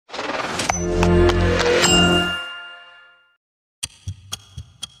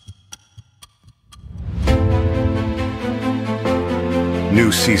New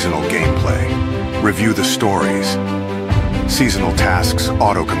seasonal gameplay. Review the stories. Seasonal tasks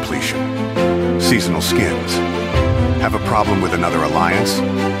auto-completion. Seasonal skins. Have a problem with another alliance?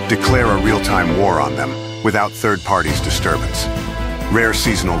 Declare a real-time war on them without third parties' disturbance. Rare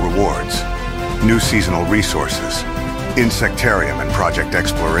seasonal rewards. New seasonal resources. Insectarium and project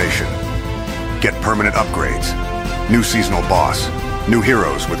exploration. Get permanent upgrades. New seasonal boss. New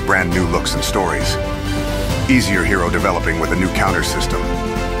heroes with brand new looks and stories. Easier hero developing with a new counter system.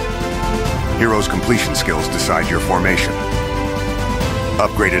 Heroes' completion skills decide your formation.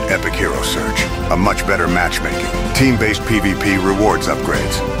 Upgraded Epic Hero Search. A much better matchmaking. Team-based PvP rewards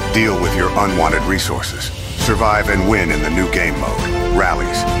upgrades. Deal with your unwanted resources. Survive and win in the new game mode.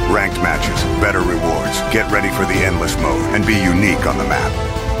 Rallies, ranked matches, better rewards. Get ready for the endless mode and be unique on the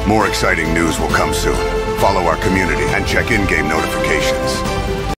map. More exciting news will come soon. Follow our community and check in-game notifications.